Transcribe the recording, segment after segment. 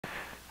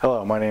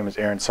Hello, my name is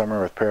Aaron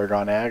Summer with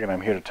Paragon Ag, and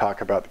I'm here to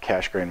talk about the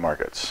cash grain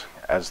markets.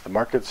 As the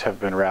markets have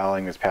been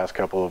rallying these past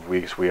couple of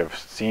weeks, we have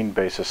seen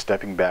basis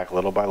stepping back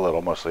little by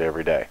little, mostly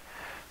every day.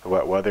 The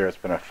wet weather has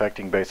been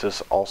affecting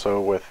basis,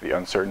 also with the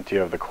uncertainty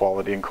of the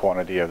quality and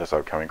quantity of this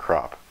upcoming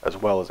crop, as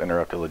well as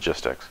interrupted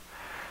logistics.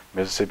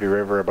 Mississippi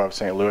River above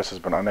St. Louis has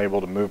been unable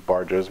to move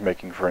barges,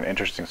 making for an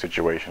interesting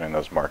situation in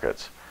those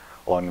markets.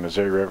 Along the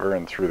Missouri River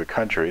and through the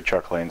country,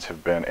 truck lanes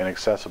have been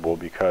inaccessible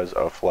because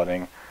of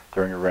flooding,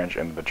 throwing a wrench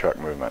into the truck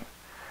movement.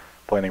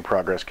 Planting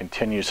progress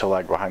continues to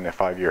lag behind the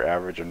 5-year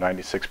average of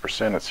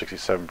 96% at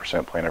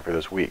 67% planted for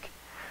this week.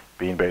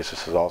 Bean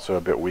basis is also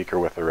a bit weaker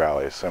with the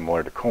rally.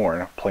 Similar to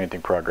corn,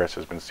 planting progress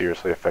has been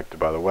seriously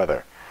affected by the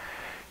weather.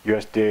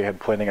 USDA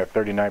had planting at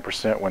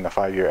 39% when the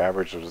 5-year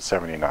average was at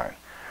 79%.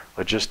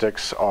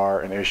 Logistics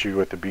are an issue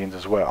with the beans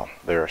as well.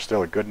 There are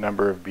still a good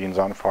number of beans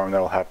on farm that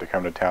will have to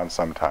come to town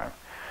sometime.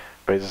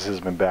 Basis has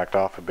been backed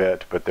off a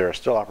bit, but there are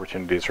still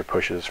opportunities for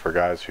pushes for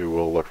guys who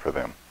will look for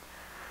them.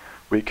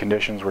 Wheat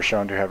conditions were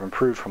shown to have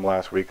improved from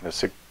last week.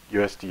 The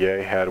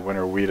USDA had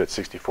winter wheat at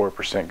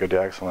 64% good to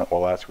excellent,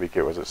 while last week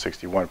it was at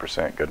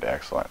 61% good to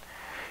excellent.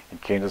 In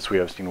Kansas, we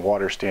have seen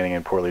water standing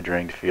in poorly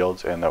drained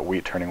fields and the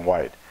wheat turning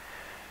white.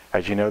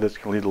 As you know, this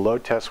can lead to low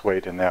test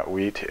weight in that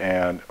wheat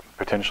and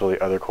potentially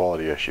other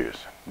quality issues.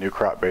 New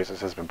crop basis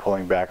has been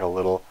pulling back a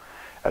little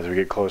as we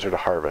get closer to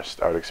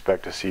harvest. I would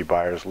expect to see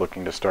buyers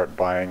looking to start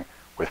buying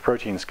with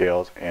protein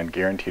scales and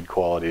guaranteed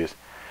qualities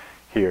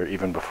here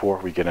even before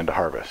we get into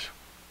harvest.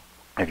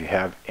 If you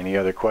have any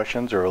other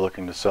questions or are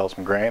looking to sell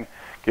some grain,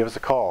 give us a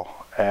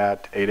call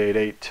at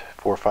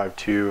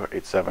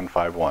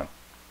 888-452-8751.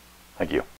 Thank you.